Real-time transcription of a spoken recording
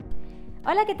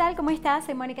Hola, ¿qué tal? ¿Cómo estás?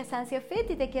 Soy Mónica Sancio Fit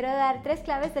y te quiero dar 3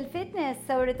 claves del fitness,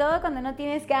 sobre todo cuando no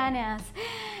tienes ganas.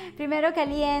 Primero,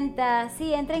 calienta,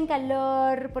 sí, entra en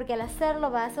calor, porque al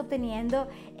hacerlo vas obteniendo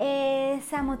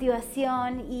esa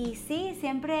motivación. Y sí,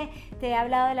 siempre te he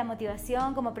hablado de la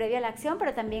motivación como previa a la acción,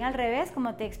 pero también al revés,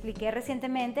 como te expliqué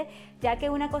recientemente, ya que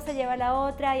una cosa lleva a la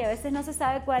otra y a veces no se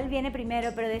sabe cuál viene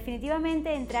primero, pero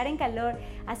definitivamente entrar en calor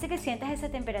hace que sientas esa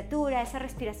temperatura, esa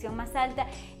respiración más alta,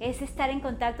 es estar en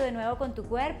contacto de nuevo con tu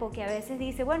cuerpo, que a veces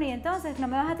dice, bueno, y entonces no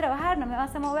me vas a trabajar, no me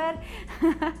vas a mover.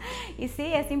 Y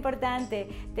sí, es importante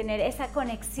tener esa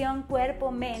conexión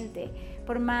cuerpo-mente.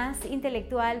 Por más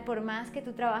intelectual, por más que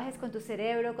tú trabajes con tu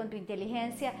cerebro, con tu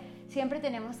inteligencia, siempre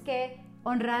tenemos que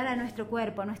honrar a nuestro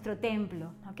cuerpo, a nuestro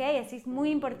templo, ¿ok? Así es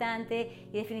muy importante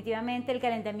y definitivamente el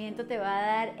calentamiento te va a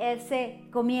dar ese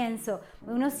comienzo.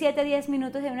 Unos 7-10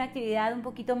 minutos de una actividad un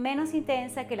poquito menos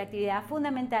intensa que la actividad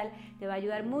fundamental te va a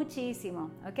ayudar muchísimo,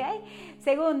 ¿ok?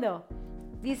 Segundo,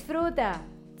 disfruta,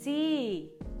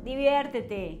 sí,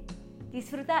 diviértete.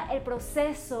 Disfruta el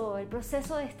proceso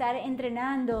de estar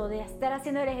entrenando, de estar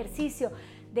haciendo el ejercicio,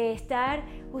 de estar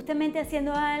justamente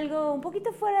haciendo algo un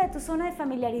poquito fuera de tu zona de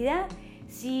familiaridad.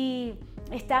 Si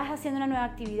estás haciendo una nueva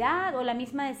actividad o la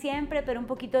misma de siempre, pero un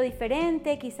poquito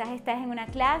diferente, quizás estás en una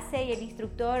clase y el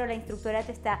instructor o la instructora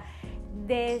te está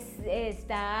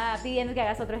pidiendo que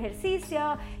hagas otro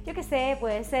ejercicio. Yo qué sé,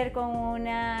 puede ser con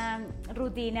una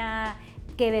rutina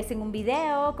que ves en un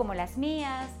video, como las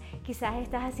mías. Quizás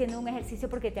estás haciendo un ejercicio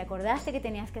porque te acordaste que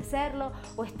tenías que hacerlo,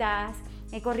 o estás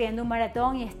corriendo un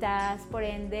maratón y estás, por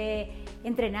ende,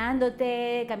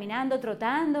 entrenándote, caminando,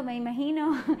 trotando, me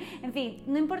imagino. En fin,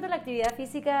 no importa la actividad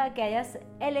física que hayas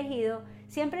elegido,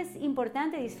 siempre es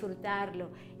importante disfrutarlo.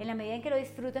 En la medida en que lo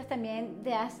disfrutas, también te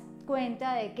das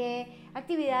cuenta de qué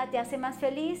actividad te hace más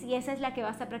feliz y esa es la que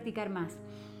vas a practicar más.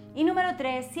 Y número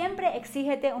 3, siempre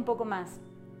exígete un poco más.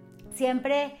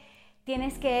 Siempre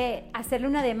tienes que hacerle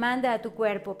una demanda a tu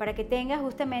cuerpo para que tenga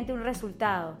justamente un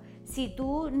resultado. Si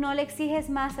tú no le exiges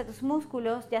más a tus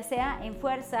músculos, ya sea en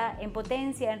fuerza, en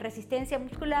potencia, en resistencia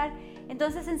muscular,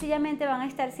 entonces sencillamente van a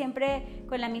estar siempre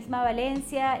con la misma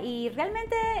valencia y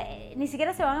realmente ni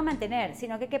siquiera se van a mantener,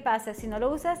 sino que ¿qué pasa? Si no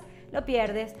lo usas, lo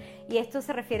pierdes, y esto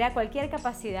se refiere a cualquier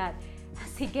capacidad.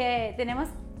 Así que tenemos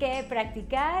que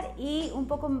practicar y un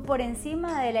poco por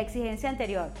encima de la exigencia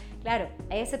anterior. Claro,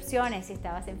 hay excepciones si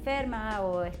estabas enferma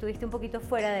o estuviste un poquito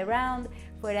fuera de round,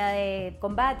 fuera de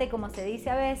combate, como se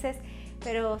dice a veces,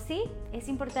 pero sí, es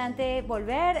importante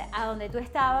volver a donde tú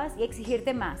estabas y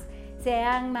exigirte más.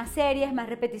 Sean más series, más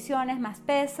repeticiones, más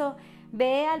peso.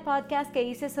 Ve al podcast que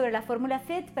hice sobre la fórmula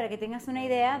FIT para que tengas una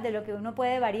idea de lo que uno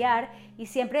puede variar, y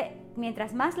siempre,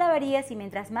 mientras más la varías y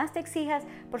mientras más te exijas,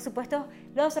 por supuesto,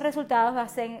 los resultados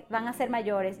van a ser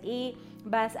mayores y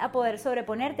vas a poder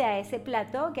sobreponerte a ese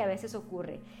plató que a veces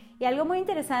ocurre. Y algo muy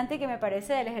interesante que me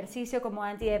parece del ejercicio como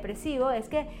antidepresivo es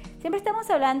que siempre estamos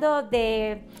hablando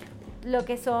de lo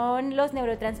que son los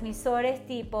neurotransmisores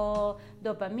tipo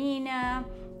dopamina,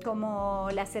 como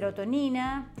la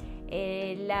serotonina,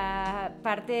 la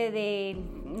parte de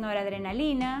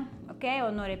noradrenalina, ¿okay?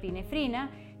 O norepinefrina.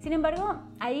 Sin embargo,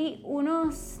 hay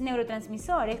unos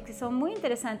neurotransmisores que son muy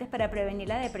interesantes para prevenir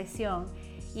la depresión,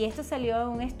 y esto salió en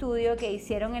un estudio que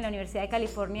hicieron en la Universidad de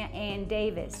California en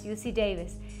Davis, UC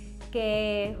Davis,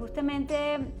 que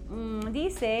justamente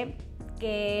dice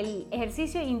que el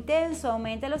ejercicio intenso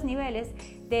aumenta los niveles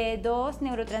de 2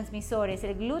 neurotransmisores,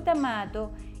 el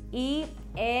glutamato y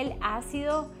el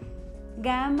ácido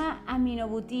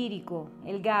gamma-aminobutírico,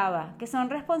 el GABA, que son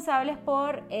responsables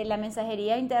por la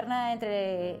mensajería interna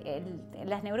entre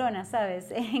las neuronas, ¿sabes?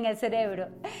 En el cerebro,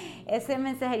 esa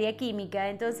mensajería química.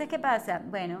 Entonces, ¿qué pasa?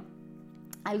 Bueno,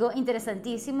 algo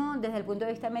interesantísimo desde el punto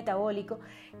de vista metabólico,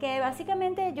 que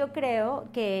básicamente yo creo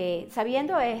que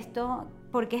sabiendo esto,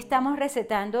 ¿por qué estamos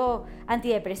recetando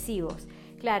antidepresivos?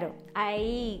 Claro,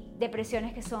 hay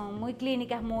depresiones que son muy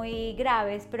clínicas, muy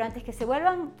graves, pero antes que se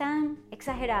vuelvan tan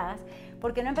exageradas,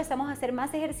 ¿por qué no empezamos a hacer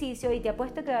más ejercicio? Y te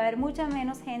apuesto que va a haber mucha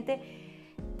menos gente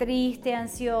triste,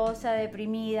 ansiosa,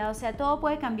 deprimida. O sea, todo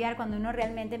puede cambiar cuando uno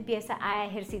realmente empieza a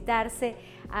ejercitarse,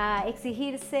 a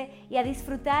exigirse y a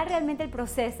disfrutar realmente el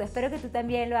proceso. Espero que tú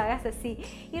también lo hagas así.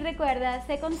 Y recuerda,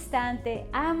 sé constante,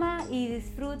 ama y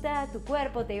disfruta tu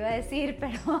cuerpo, te iba a decir,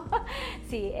 pero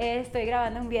sí, estoy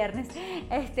grabando un viernes.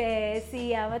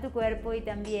 Sí, ama tu cuerpo y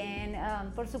también,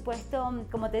 por supuesto,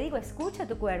 como te digo, escucha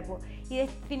tu cuerpo. Y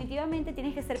definitivamente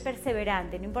tienes que ser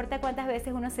perseverante. No importa cuántas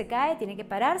veces uno se cae, tiene que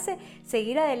pararse,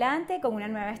 seguir adelante adelante con una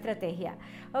nueva estrategia.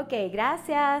 Ok,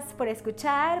 gracias por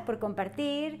escuchar, por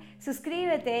compartir,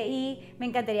 suscríbete y me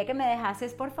encantaría que me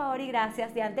dejases, por favor y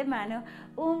gracias de antemano,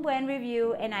 un buen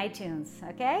review en iTunes.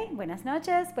 Ok, buenas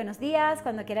noches, buenos días,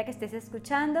 cuando quiera que estés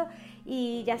escuchando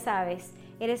y ya sabes,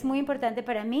 eres muy importante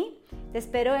para mí. Te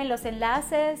espero en los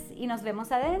enlaces y nos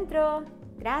vemos adentro.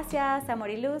 Gracias, amor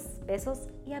y luz, besos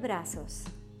y abrazos.